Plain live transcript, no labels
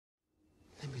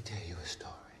a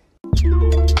story.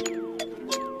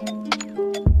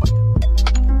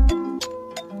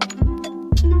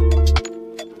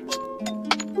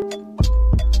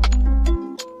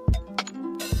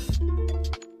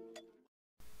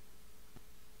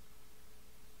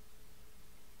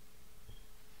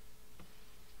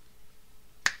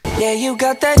 Yeah, you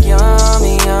got that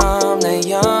yummy yum, that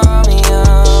yummy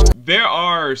yum. There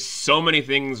are so many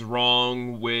things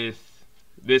wrong with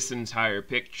this entire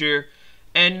picture.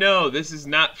 And no, this is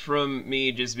not from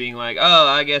me just being like, oh,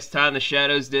 I guess Time in the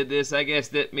Shadows did this. I guess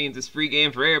that means it's free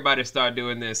game for everybody to start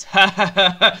doing this.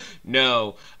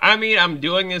 No. I mean, I'm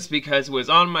doing this because it was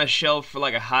on my shelf for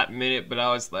like a hot minute, but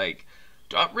I was like,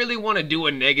 do I really want to do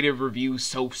a negative review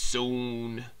so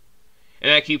soon?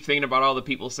 And I keep thinking about all the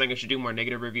people saying I should do more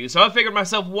negative reviews. So I figured to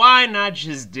myself, why not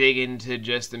just dig into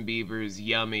Justin Bieber's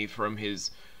Yummy from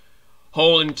his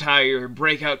whole entire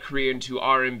breakout career into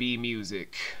R&B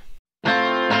music.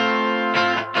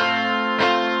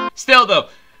 Still though,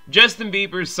 Justin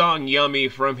Bieber's song Yummy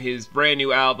from his brand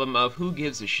new album of Who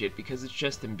Gives a Shit, because it's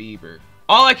Justin Bieber.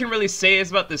 All I can really say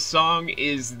is about this song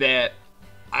is that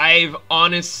I've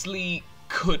honestly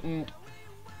couldn't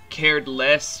cared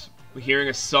less hearing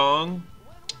a song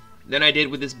than I did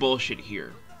with this bullshit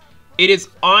here. It is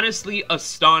honestly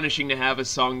astonishing to have a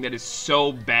song that is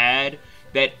so bad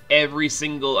that every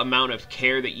single amount of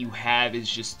care that you have is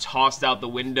just tossed out the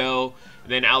window.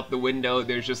 Then out the window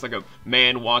there's just like a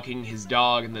man walking his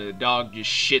dog, and the dog just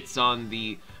shits on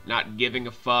the not giving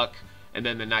a fuck, and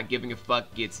then the not giving a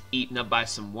fuck gets eaten up by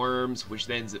some worms, which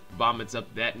then vomits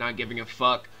up that not giving a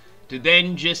fuck, to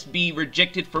then just be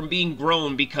rejected from being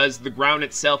grown because the ground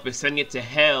itself is sending it to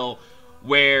hell,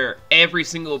 where every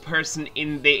single person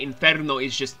in the Inferno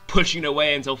is just pushing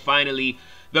away until finally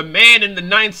the man in the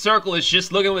ninth circle is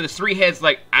just looking with his three heads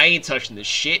like, I ain't touching this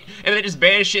shit, and then just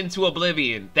banish it into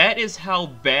oblivion. That is how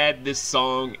bad this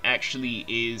song actually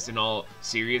is in all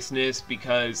seriousness,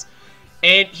 because,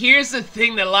 and here's the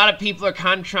thing that a lot of people are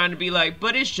kind of trying to be like,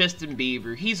 but it's Justin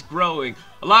Bieber, he's growing.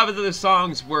 A lot of the other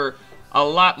songs were a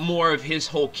lot more of his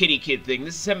whole kitty kid thing.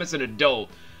 This is him as an adult.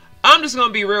 I'm just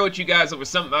gonna be real with you guys over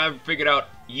something I figured out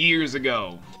years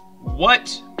ago.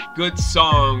 What good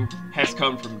song has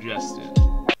come from Justin?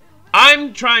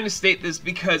 I'm trying to state this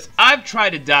because I've tried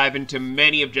to dive into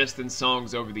many of Justin's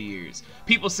songs over the years.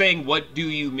 People saying, what do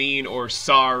you mean, or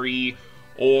sorry,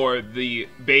 or the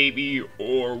baby,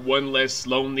 or one less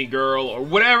lonely girl, or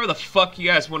whatever the fuck you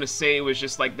guys want to say was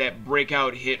just like that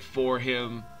breakout hit for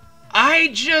him. I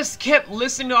just kept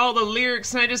listening to all the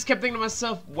lyrics and I just kept thinking to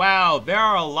myself, wow, there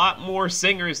are a lot more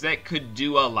singers that could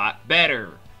do a lot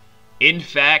better. In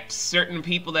fact, certain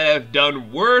people that have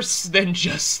done worse than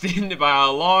Justin by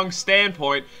a long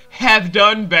standpoint have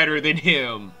done better than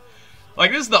him.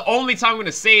 Like, this is the only time I'm going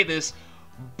to say this,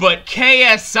 but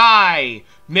KSI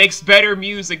makes better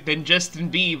music than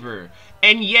Justin Bieber.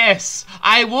 And yes,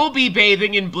 I will be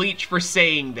bathing in bleach for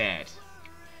saying that.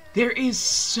 There is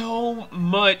so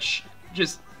much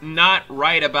just not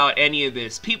right about any of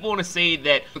this. People want to say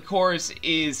that the chorus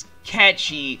is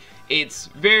catchy, it's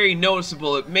very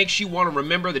noticeable, it makes you want to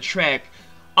remember the track.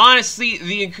 Honestly,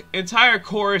 the entire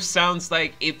chorus sounds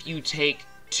like if you take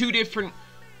two different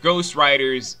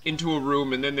ghostwriters into a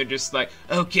room and then they're just like,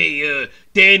 okay,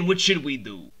 Dan, what should we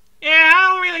do? Yeah, I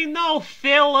don't really know,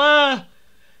 Phil.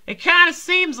 It kind of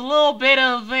seems a little bit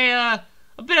of a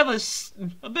bit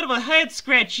of a head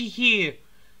scratchy here.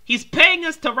 He's paying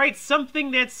us to write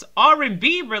something that's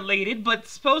R&B related, but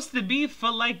supposed to be for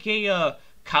like a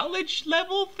college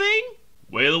level thing?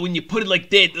 Well, when you put it like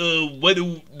that, what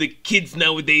do the kids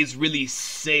nowadays really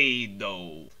say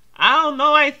though? I don't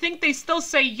know, I think they still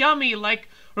say yummy. Like,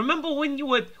 remember when you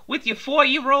were with your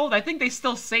 4-year-old? I think they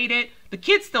still say that. The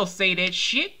kids still say that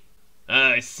shit.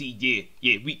 I see,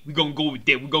 yeah, we gonna go with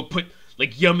that. We're gonna put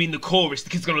like yummy in the chorus.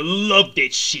 The kids gonna love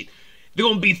that shit. They're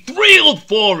gonna be thrilled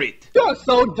for it. You're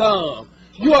so dumb.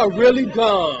 You are really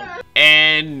dumb.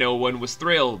 And no one was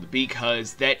thrilled,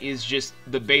 because that is just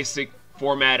the basic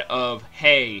format of,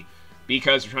 hey,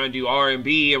 because we're trying to do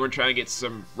R&B and we're trying to get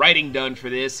some writing done for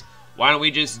this, why don't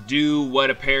we just do what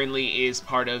apparently is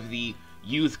part of the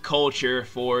youth culture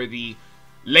for the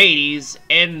ladies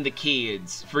and the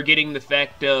kids, forgetting the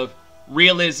fact of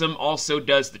realism also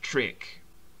does the trick.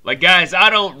 Like, guys, I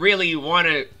don't really want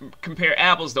to compare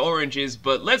apples to oranges,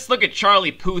 but let's look at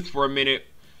Charlie Puth for a minute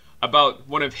about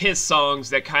one of his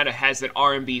songs that kind of has that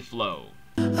R&B flow.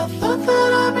 I thought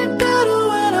that I'd be better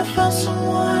when I found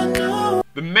someone new.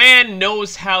 The man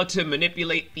knows how to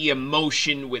manipulate the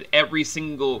emotion with every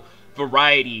single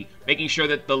variety, making sure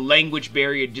that the language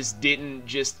barrier just didn't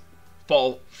just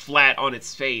fall flat on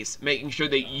its face, making sure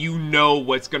that you know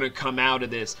what's gonna come out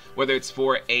of this, whether it's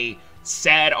for a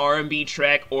sad R&B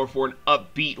track or for an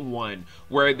upbeat one,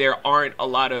 where there aren't a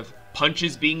lot of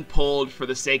punches being pulled for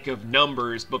the sake of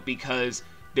numbers, but because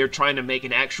they're trying to make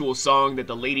an actual song that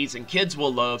the ladies and kids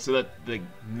will love so that the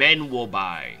men will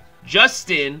buy.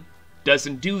 Justin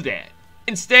doesn't do that.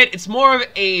 Instead, it's more of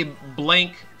a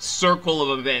blank circle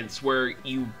of events where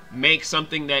you make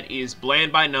something that is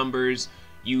bland by numbers,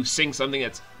 you sing something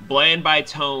that's bland by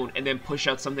tone, and then push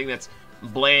out something that's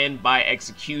bland by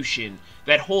execution.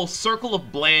 That whole circle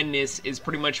of blandness is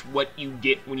pretty much what you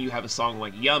get when you have a song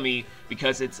like Yummy,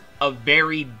 because it's a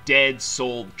very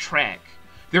dead-souled track.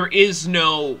 There is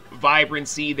no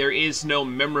vibrancy, there is no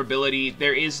memorability,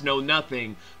 there is no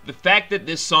nothing. The fact that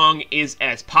this song is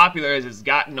as popular as it's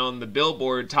gotten on the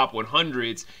Billboard Top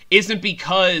 100s isn't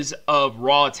because of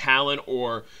raw talent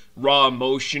or raw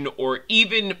emotion or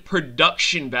even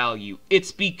production value.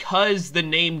 It's because the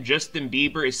name Justin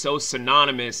Bieber is so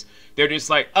synonymous. They're just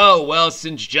like, oh, well,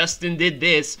 since Justin did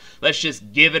this, let's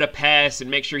just give it a pass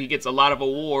and make sure he gets a lot of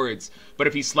awards. But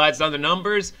if he slides down the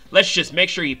numbers, let's just make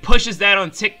sure he pushes that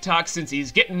on TikTok since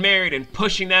he's getting married and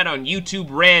pushing that on YouTube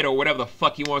Red or whatever the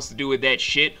fuck he wants to do with that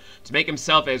shit to make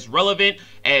himself as relevant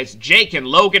as Jake and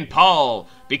Logan Paul.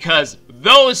 Because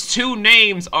those two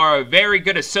names are a very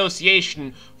good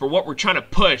association for what we're trying to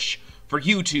push for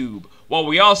YouTube, while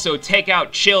we also take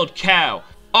out Chilled Cow.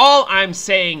 All I'm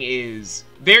saying is,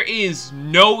 there is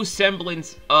no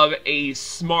semblance of a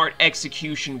smart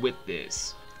execution with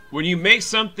this. When you make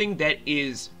something that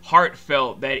is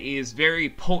heartfelt, that is very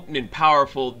potent and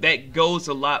powerful, that goes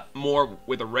a lot more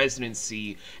with a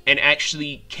resonancy and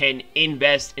actually can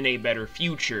invest in a better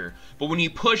future. But when you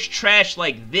push trash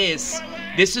like this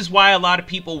is why a lot of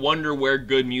people wonder where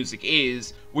good music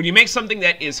is. When you make something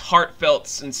that is heartfelt,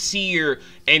 sincere,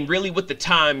 and really with the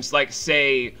times, like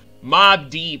say Mobb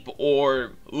Deep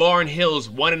or Lauryn Hill's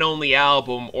One and Only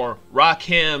album or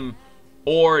Rakim,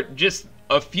 or just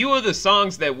a few of the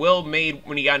songs that Will made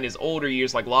when he got in his older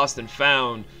years, like Lost and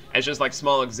Found, as just like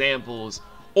small examples.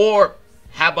 Or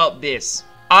how about this?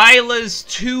 Isla's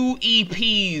 2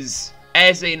 EPs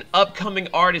as an upcoming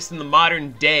artist in the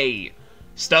modern day.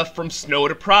 Stuff from Snow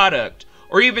to Product,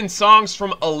 or even songs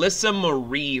from Alyssa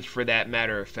Marie for that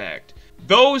matter of fact.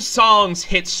 Those songs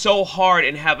hit so hard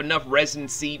and have enough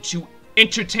resonancy to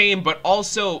entertain, but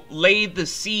also lay the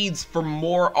seeds for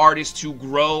more artists to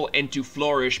grow and to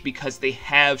flourish because they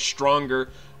have stronger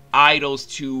idols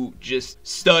to just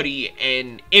study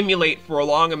and emulate for a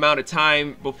long amount of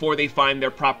time before they find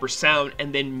their proper sound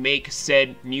and then make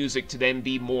said music to then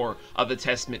be more of a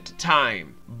testament to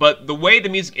time. But the way the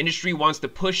music industry wants to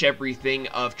push everything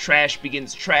of trash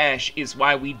begins trash is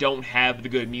why we don't have the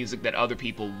good music that other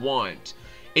people want.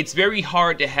 It's very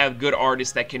hard to have good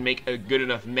artists that can make a good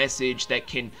enough message that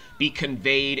can be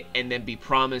conveyed and then be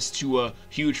promised to a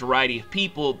huge variety of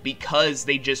people, because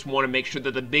they just want to make sure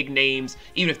that the big names,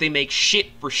 even if they make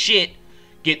shit for shit,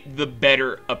 get the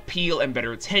better appeal and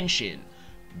better attention.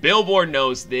 Billboard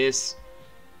knows this.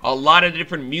 A lot of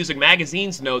different music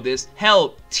magazines know this.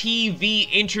 Hell, TV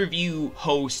interview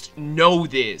hosts know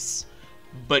this.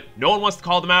 But no one wants to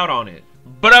call them out on it.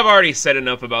 But I've already said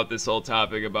enough about this whole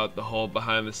topic, about the whole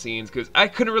behind the scenes, because I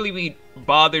couldn't really be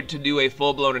bothered to do a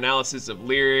full-blown analysis of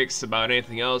lyrics about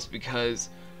anything else, because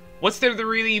what's there to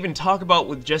really even talk about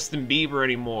with Justin Bieber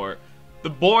anymore?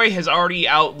 The boy has already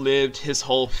outlived his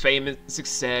whole fame and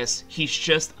success. He's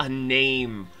just a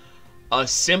name. A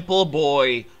simple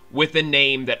boy with a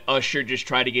name that Usher just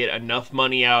tried to get enough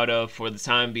money out of for the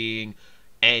time being,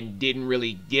 and didn't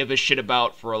really give a shit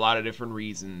about for a lot of different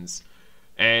reasons.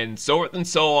 And so forth and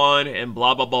so on, and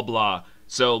blah blah blah blah.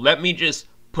 So let me just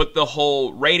put the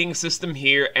whole rating system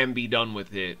here and be done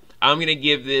with it. I'm gonna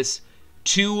give this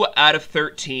 2 out of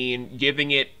 13,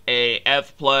 giving it a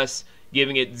F+,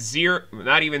 giving it 0,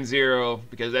 not even 0,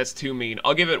 because that's too mean.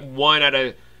 I'll give it 1 out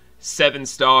of 7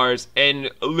 stars, and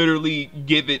literally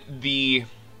give it the,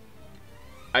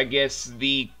 I guess,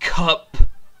 the cup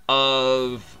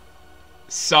of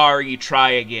sorry,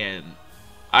 try again.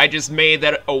 I just made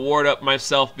that award up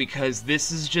myself because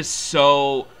this is just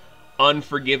so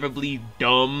unforgivably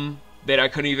dumb that I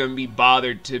couldn't even be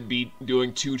bothered to be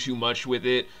doing too much with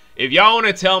it. If y'all want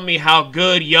to tell me how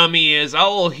good Yummy is, I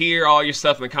will hear all your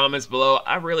stuff in the comments below.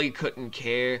 I really couldn't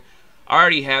care. I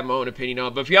already have my own opinion on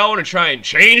it, but if y'all want to try and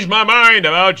change my mind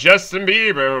about Justin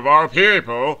Bieber of our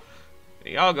people,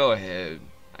 y'all go ahead.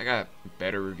 I got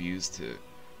better reviews to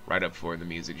write up for the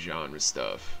music genre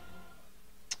stuff.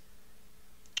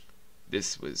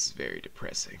 This was very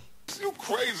depressing. You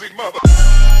crazy mother.